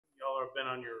or been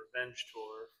on your revenge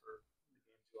tour for the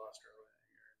games you lost earlier in the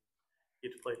year. You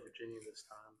get to play Virginia this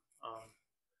time,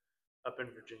 up in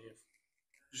Virginia.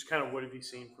 Just kind of what have you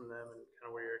seen from them, and kind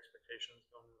of what are your expectations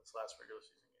going in this last regular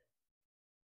season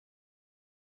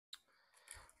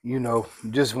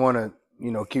Just want to,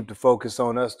 keep the focus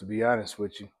on us, to be honest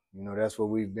with you. That's what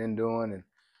we've been doing. And,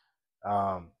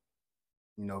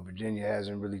 Virginia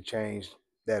hasn't really changed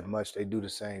that much. They do the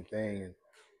same thing. And,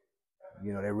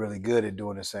 they're really good at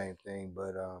doing the same thing.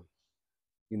 But,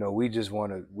 we just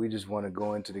want to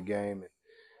go into the game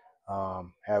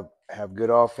and have good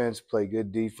offense, play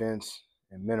good defense,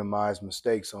 and minimize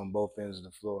mistakes on both ends of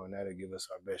the floor. And that'll give us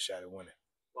our best shot at winning.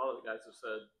 A lot of the guys have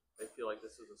said they feel like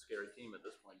this is a scary team at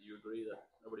this point. Do you agree that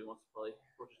nobody wants to play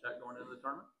Georgia Tech going into the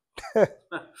tournament?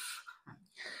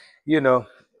 you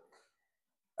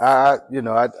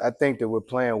know, I think that we're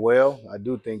playing well. I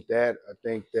do think that. I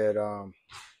think that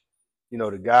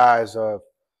the guys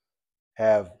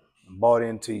have bought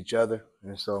into each other,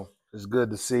 and so it's good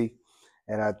to see.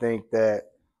 And I think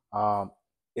that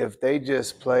if they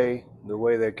just play the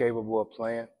way they're capable of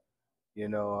playing,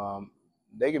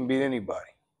 they can beat anybody.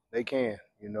 They can,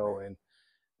 and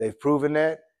they've proven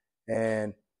that.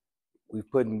 And we're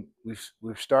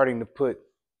starting to put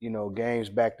games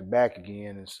back to back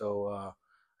again, and so I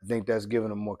think that's giving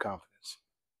them more confidence.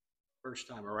 First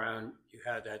time around, you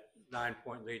had that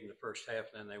 9-point lead in the first half,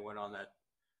 and then they went on that,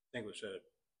 I think it was a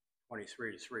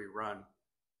 23-3 run.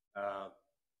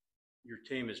 Your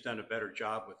team has done a better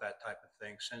job with that type of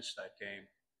thing since that game.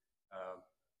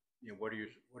 What are you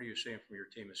seeing from your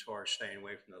team as far as staying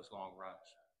away from those long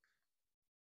runs?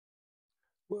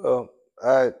 Well,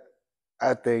 I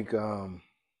think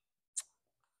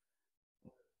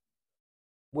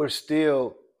we're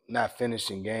still not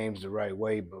finishing games the right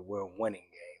way, but we're winning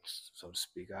games, so to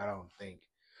speak. I don't think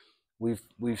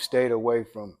we've stayed away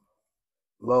from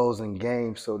lows in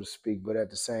games, so to speak. But at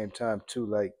the same time, too,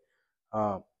 like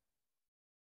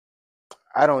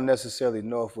I don't necessarily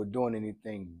know if we're doing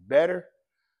anything better,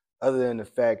 other than the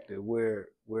fact that we're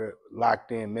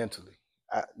locked in mentally.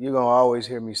 You're gonna always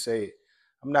hear me say it.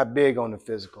 I'm not big on the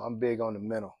physical. I'm big on the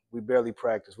mental. We barely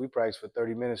practice. We practice for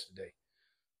 30 minutes today.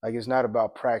 Like, it's not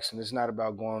about practicing. It's not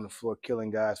about going on the floor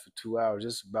killing guys for 2 hours.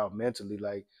 It's about mentally,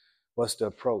 like, what's the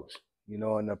approach?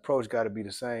 And the approach got to be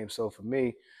the same. So for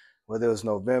me, whether it's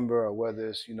November or whether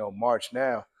it's March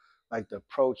now, like the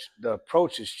approach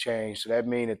has changed. So that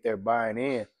means that they're buying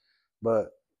in.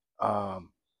 But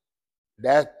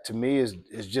that to me is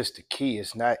just the key.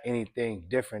 It's not anything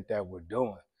different that we're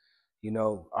doing.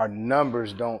 Our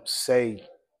numbers don't say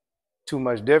too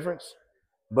much difference,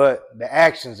 but the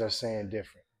actions are saying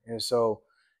different. And so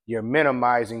you're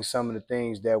minimizing some of the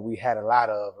things that we had a lot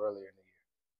of earlier in the year.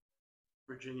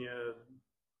 Virginia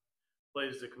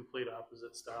plays the complete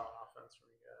opposite style offense from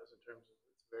you guys in terms of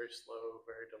it's very slow,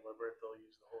 very deliberate. They'll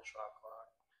use the whole shot clock.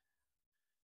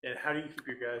 And how do you keep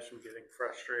your guys from getting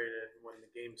frustrated when the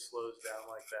game slows down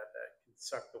like that? That can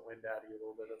suck the wind out of you a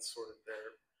little bit. That's sort of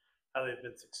how they've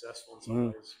been successful in some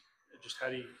ways. Just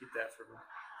how do you keep that from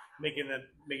making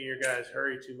your guys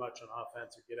hurry too much on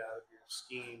offense or get out of your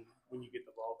scheme when you get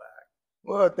the ball back?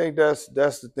 Well, I think that's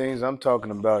the things I'm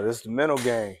talking about. It's the mental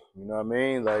game. You know what I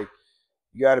mean? Like,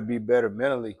 you got to be better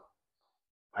mentally.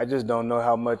 I just don't know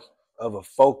how much of a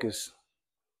focus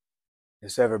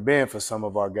it's ever been for some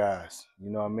of our guys.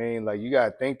 You know what I mean? Like, you got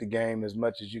to think the game as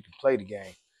much as you can play the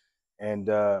game. And,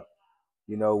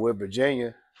 with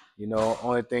Virginia,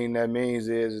 only thing that means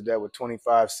is that with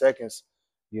 25 seconds,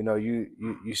 you got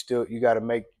to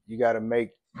make,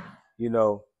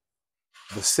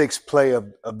 the sixth play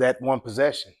of that one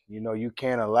possession. You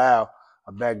can't allow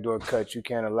a backdoor cut. You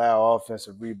can't allow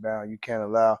offensive rebound. You can't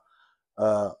allow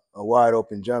a wide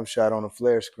open jump shot on a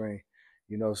flare screen.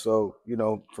 So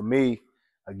for me,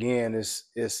 again, it's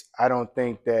I don't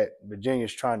think that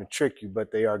Virginia's trying to trick you,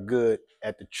 but they are good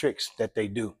at the tricks that they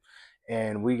do.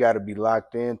 And we got to be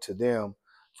locked into them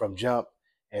from jump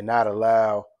and not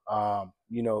allow,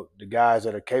 the guys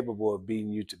that are capable of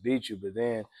beating you to beat you. But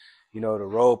then, the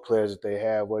role players that they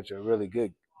have, which are really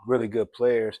good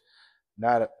players,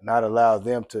 not allow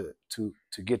them to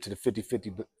get to the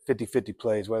 50-50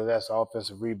 plays, whether that's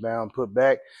offensive rebound, put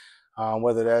back,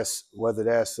 whether that's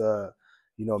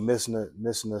missing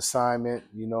an assignment,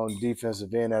 on the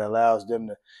defensive end that allows them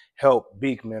to help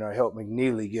Beekman or help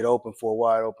McNeely get open for a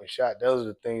wide open shot. Those are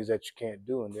the things that you can't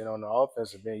do. And then on the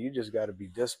offensive end, you just got to be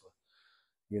disciplined.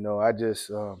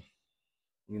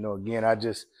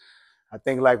 I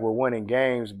think like we're winning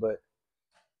games, but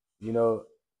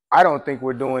I don't think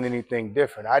we're doing anything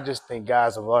different. I just think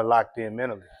guys are locked in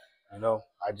mentally.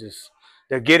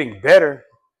 They're getting better.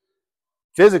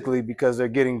 physically because they're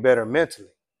getting better mentally,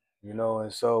 you know,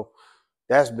 and so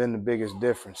that's been the biggest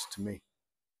difference to me.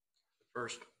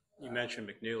 First, you mentioned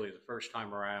McNeely the first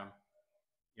time around.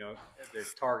 You know, the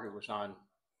target was on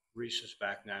Reese's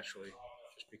back naturally,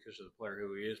 just because of the player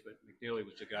who he is. But McNeely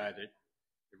was the guy that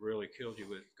really killed you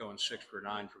with going 6 for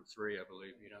 9 from three, I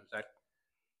believe. You know, is that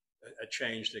a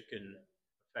change that can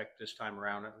affect this time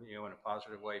around, you know, in a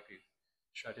positive way if you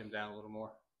shut him down a little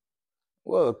more?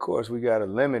 Well, of course, we got to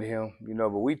limit him, you know.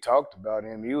 But we talked about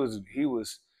him. He was,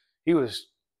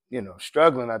 you know,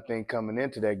 struggling. I think coming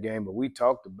into that game, but we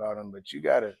talked about him. But you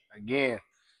got to, again,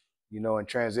 you know, in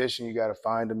transition, you got to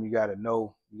find him. You got to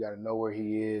know where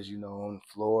he is, you know, on the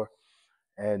floor,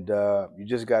 and you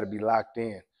just got to be locked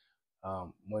in.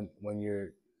 When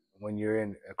you're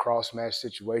in a cross match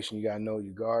situation, you got to know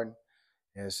your guarding.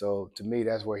 And so, to me,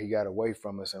 that's where he got away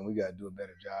from us, and we got to do a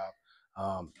better job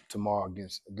tomorrow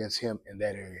against him in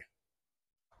that area.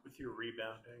 With your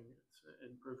rebounding, it's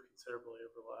improved considerably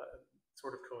over the last. It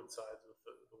sort of coincides with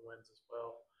the wins as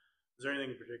well. Is there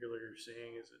anything in particular you're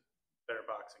seeing? Is it better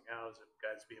boxing out? Is it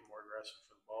guys being more aggressive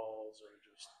for the balls, or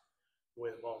just the way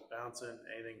the ball's bouncing?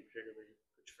 Anything in particular you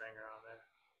put your finger on there?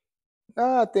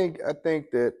 No, I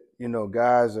think that, you know,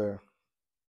 guys are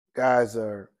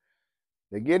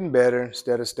they're getting better.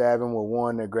 Instead of stabbing with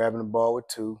one, they're grabbing the ball with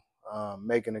two,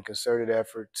 making a concerted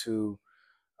effort to,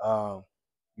 um,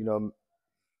 you know,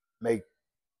 make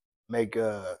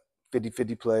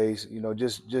 50-50 plays. You know,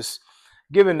 just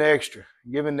giving the extra,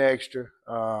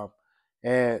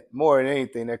 and more than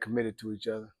anything, they're committed to each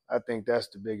other. I think that's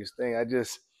the biggest thing. I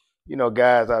just, you know,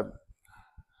 guys,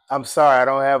 I'm sorry I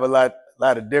don't have a lot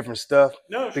of different stuff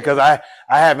because I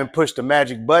haven't pushed the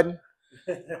magic button.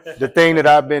 The thing that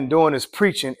I've been doing is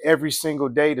preaching every single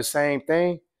day the same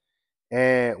thing,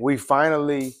 and we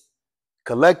finally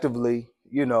collectively,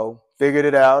 you know, figured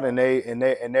it out, and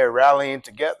they're rallying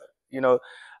together. You know,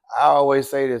 I always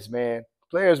say this, man.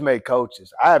 Players make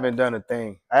coaches. I haven't done a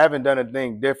thing. I haven't done a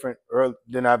thing different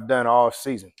than I've done all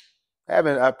season.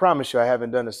 I promise you, I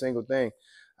haven't done a single thing.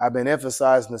 I've been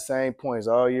emphasizing the same points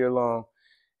all year long.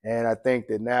 And I think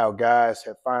that now guys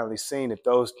have finally seen that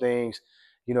those things,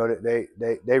 you know,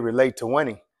 that they relate to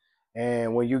winning.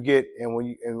 And when you get when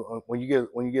you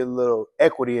get a little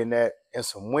equity in that and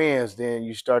some wins, then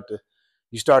you start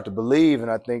to believe. And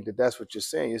I think that that's what you're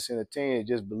seeing. You're seeing a team that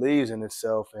just believes in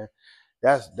itself, and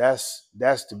that's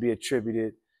to be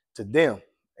attributed to them.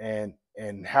 And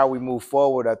how we move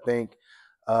forward, I think,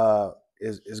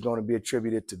 is going to be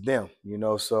attributed to them. You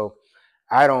know, so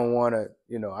I don't want to.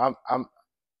 You know,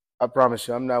 I promise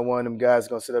you, I'm not one of them guys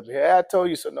gonna sit up here. Hey, I told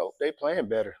you so. No, they playing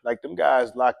better. Like them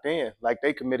guys locked in, like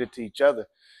they committed to each other,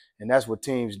 and that's what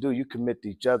teams do. You commit to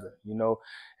each other. You know,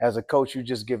 as a coach, you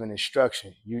just give an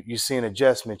instruction. You see an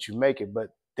adjustment, you make it, but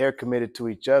they're committed to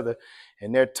each other,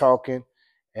 and they're talking,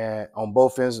 and on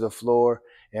both ends of the floor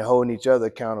and holding each other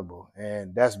accountable,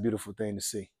 and that's a beautiful thing to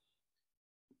see.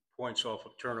 Points off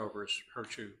of turnovers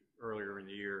hurt you earlier in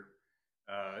the year.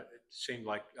 It seemed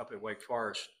like up at Wake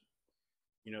Forest,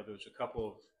 you know, there was a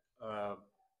couple of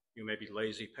you know, maybe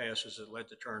lazy passes that led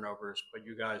to turnovers, but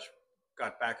you guys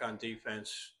got back on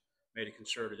defense, made a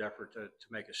concerted effort to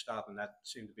make a stop, and that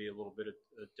seemed to be a little bit of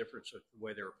a difference of the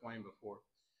way they were playing before.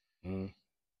 Mm-hmm.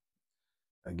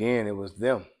 Again, it was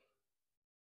them.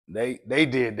 They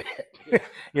did that. Yeah.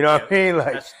 You know what I mean?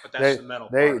 Like that's the mental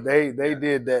part. They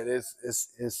did that.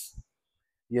 It's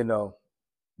you know,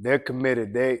 they're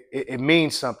committed. It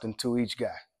means something to each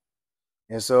guy.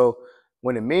 And so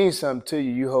when it means something to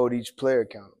you, you hold each player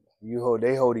accountable.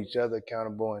 They hold each other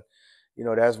accountable, and you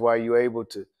know that's why you're able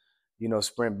to, you know,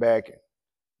 sprint back, and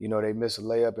you know they miss a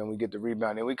layup and we get the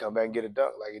rebound, and we come back and get a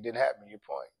dunk like it didn't happen. Your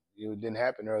point, it didn't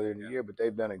happen earlier in the year, but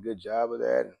they've done a good job of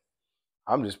that. And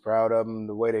I'm just proud of them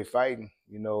the way they fighting.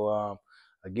 You know,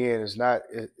 again, it's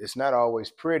not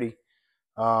always pretty,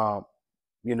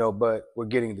 you know, but we're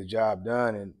getting the job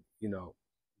done, and you know,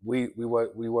 we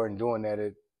weren't doing that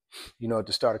at, you know, at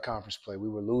the start of conference play. We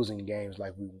were losing games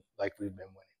like we've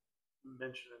been winning.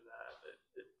 Mentioning that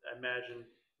I imagine,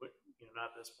 you know,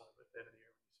 not at this point, but then in the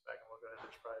year, back and look at it,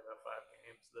 there's probably about 5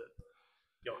 games that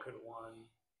y'all could have won,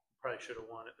 probably should have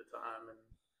won at the time, and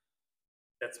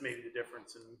that's maybe the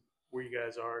difference in where you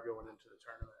guys are going into the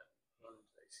tournament, going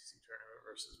into the ACC tournament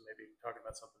versus maybe talking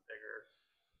about something bigger.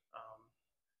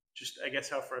 Just, I guess,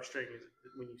 how frustrating is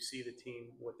it when you see the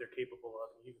team, what they're capable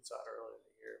of, and you even saw it earlier in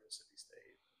the year, Mississippi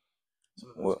State, some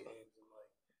of those games,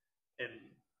 and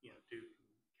you know, Duke,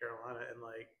 and Carolina, and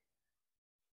like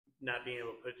not being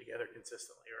able to put it together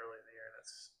consistently early in the year.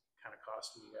 That's kind of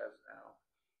costing you guys now.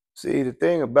 See, the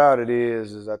thing about it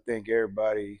is I think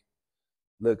everybody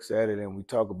looks at it and we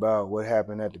talk about what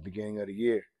happened at the beginning of the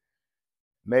year,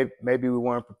 maybe we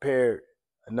weren't prepared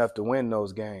enough to win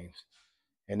those games.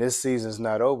 And this season's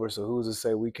not over, so who's to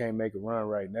say we can't make a run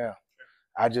right now?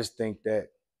 I just think that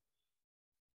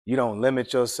you don't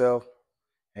limit yourself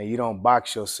and you don't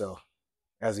box yourself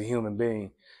as a human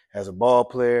being, as a ball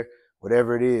player,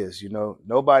 whatever it is. You know,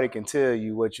 nobody can tell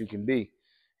you what you can be.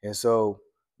 And so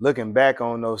looking back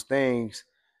on those things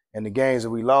and the games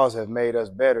that we lost have made us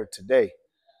better today.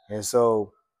 And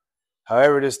so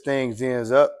however this thing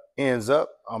ends up,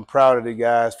 I'm proud of the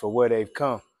guys for where they've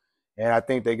come. And I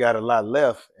think they got a lot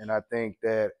left. And I think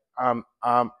that I'm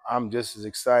just as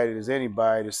excited as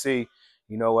anybody to see,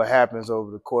 you know, what happens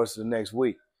over the course of the next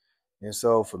week. And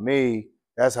so for me,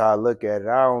 that's how I look at it.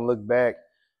 I don't look back,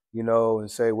 you know, and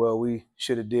say, well, we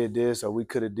should have did this or we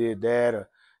could have did that or,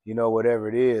 you know, whatever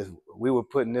it is. We were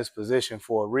put in this position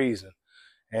for a reason.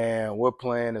 And we're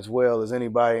playing as well as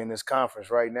anybody in this conference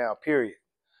right now, period.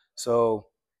 So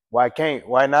why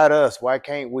not us? Why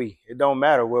can't we? It don't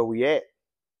matter where we at.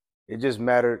 It just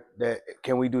mattered that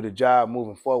can we do the job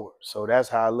moving forward. So that's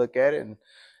how I look at it, and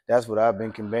that's what I've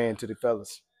been conveying to the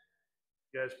fellas.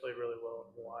 You guys played really well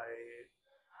in Hawaii.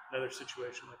 Another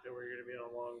situation like that where you're going to be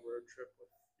on a long road trip with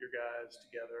your guys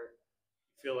together.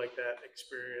 You feel like that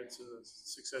experience and the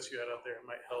success you had out there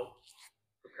might help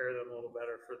prepare them a little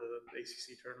better for the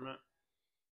ACC tournament?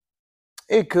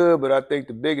 It could, but I think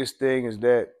the biggest thing is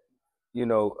that, you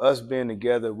know, us being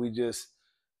together, we just,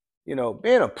 you know,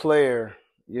 being a player,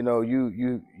 you know,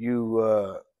 you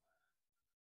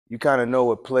kind of know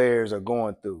what players are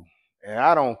going through. And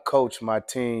I don't coach my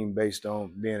team based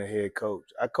on being a head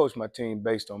coach. I coach my team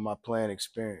based on my playing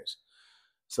experience.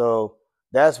 So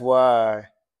that's why,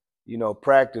 you know,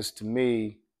 practice to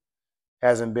me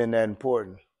hasn't been that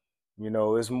important. You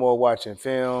know, it's more watching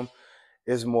film,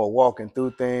 it's more walking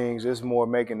through things, it's more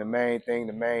making the main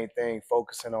thing,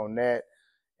 focusing on that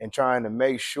and trying to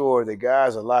make sure the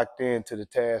guys are locked into the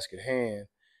task at hand.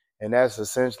 And that's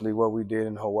essentially what we did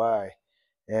in Hawaii.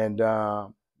 And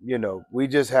you know, we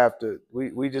just have to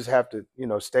you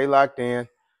know, stay locked in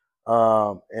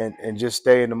and just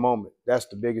stay in the moment. That's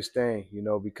the biggest thing, you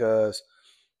know, because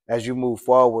as you move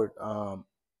forward,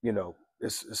 you know,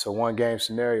 it's a one game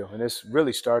scenario, and it's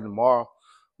really starting tomorrow.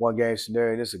 One game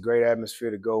scenario, and it's a great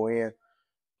atmosphere to go in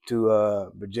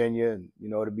to Virginia, and you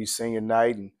know, it'll be senior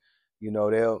night, and you know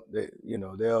they'll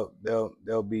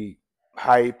be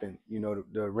hype, and you know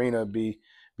the arena be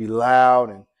loud,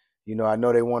 and you know I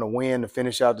know they want to win to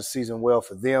finish out the season well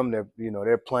for them.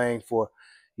 They're playing for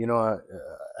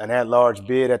an at-large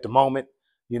bid at the moment,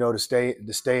 you know, to stay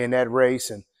in that race,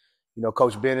 and you know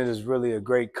Coach Bennett is really a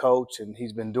great coach, and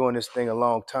he's been doing this thing a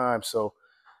long time, so.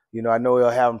 You know, I know he'll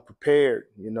have them prepared,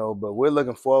 you know, but we're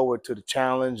looking forward to the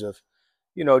challenge of,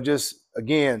 you know, just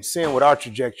again seeing what our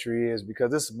trajectory is,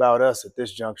 because it's about us at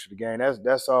this juncture of the game.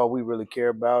 That's all we really care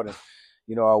about. And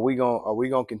you know, are we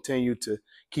gonna continue to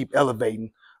keep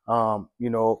elevating, you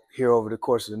know, here over the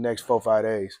course of the next 4 or 5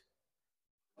 days?